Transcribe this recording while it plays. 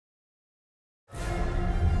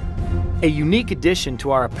A unique addition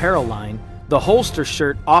to our apparel line, the holster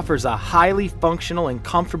shirt offers a highly functional and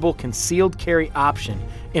comfortable concealed carry option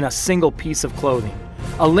in a single piece of clothing,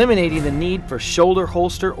 eliminating the need for shoulder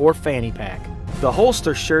holster or fanny pack. The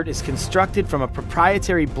holster shirt is constructed from a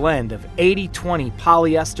proprietary blend of 80-20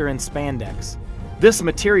 polyester and spandex. This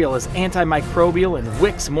material is antimicrobial and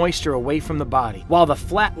wicks moisture away from the body, while the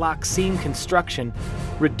Flack-lock seam construction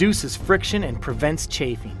reduces friction and prevents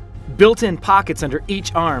chafing. Built-in pockets under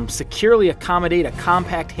each arm securely accommodate a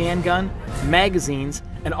compact handgun, magazines,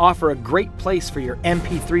 and offer a great place for your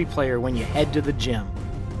MP3 player when you head to the gym.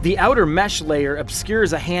 The outer mesh layer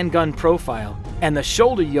obscures a handgun profile, and the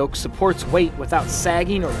shoulder yoke supports weight without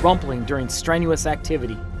sagging or rumpling during strenuous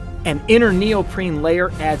activity. An inner neoprene layer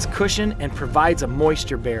adds cushion and provides a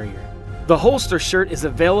moisture barrier. The holster shirt is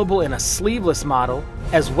available in a sleeveless model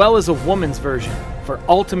as well as a woman's version for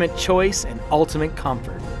ultimate choice and ultimate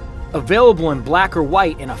comfort. Available in black or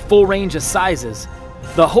white in a full range of sizes,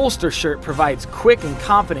 the holster shirt provides quick and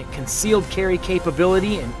confident concealed carry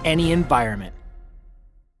capability in any environment.